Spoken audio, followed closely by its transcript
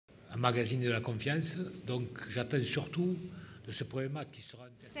emmagasiner de la confiance. Donc j'attends surtout de ce premier match qui sera...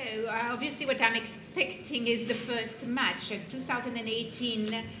 So obviously what I'm expecting is the first match. 2018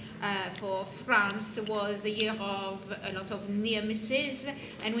 for France was a year of a lot of near misses,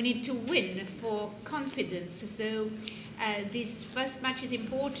 and we need to win for confidence. So this first match is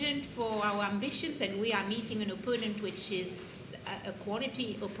important for our ambitions, and we are meeting an opponent which is a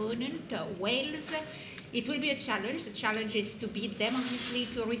quality opponent, Wales. It will be a challenge. The challenge is to beat them, obviously,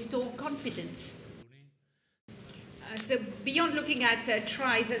 to restore confidence. So beyond looking at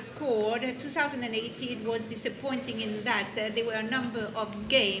tries scored, 2018 was disappointing in that there were a number of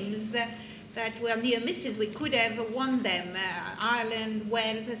games that were near misses. We could have won them, Ireland,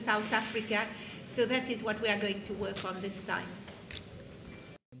 Wales, South Africa. So that is what we are going to work on this time.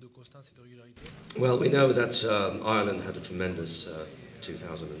 Well, we know that Ireland had a tremendous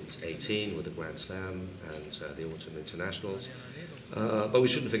 2018 with the Grand Slam and the Autumn Internationals. But we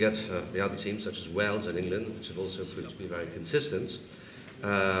shouldn't forget the other teams such as Wales and England, which have also proved to be very consistent.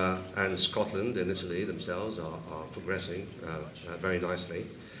 And Scotland and Italy themselves are progressing very nicely.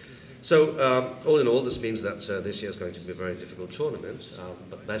 So all in all, this means that this year is going to be a very difficult tournament.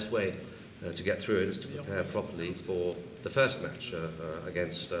 But the best way to get through it is to prepare properly for the first match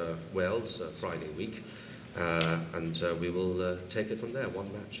against Wales Friday week. And we will take it from there,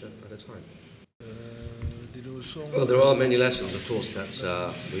 one match at a time. Well, there are many lessons, of course, that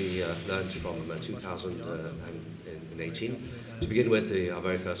we learned from 2018. To begin with, our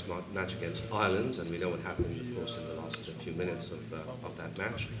very first match against Ireland, and we know what happened, of course, in the last few minutes of that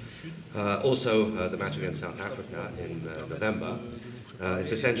match. Also, the match against South Africa in November.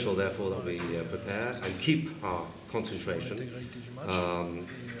 It's essential, therefore, that we prepare and keep our concentration.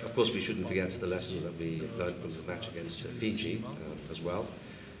 Of course, we shouldn't forget the lessons that we learned from the match against Fiji as well.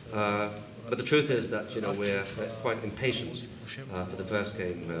 But the truth is that we're quite impatient for the first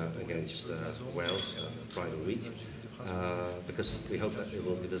game against Wales Friday week, because we hope that it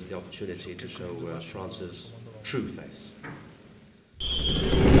will give us the opportunity to show France's true face.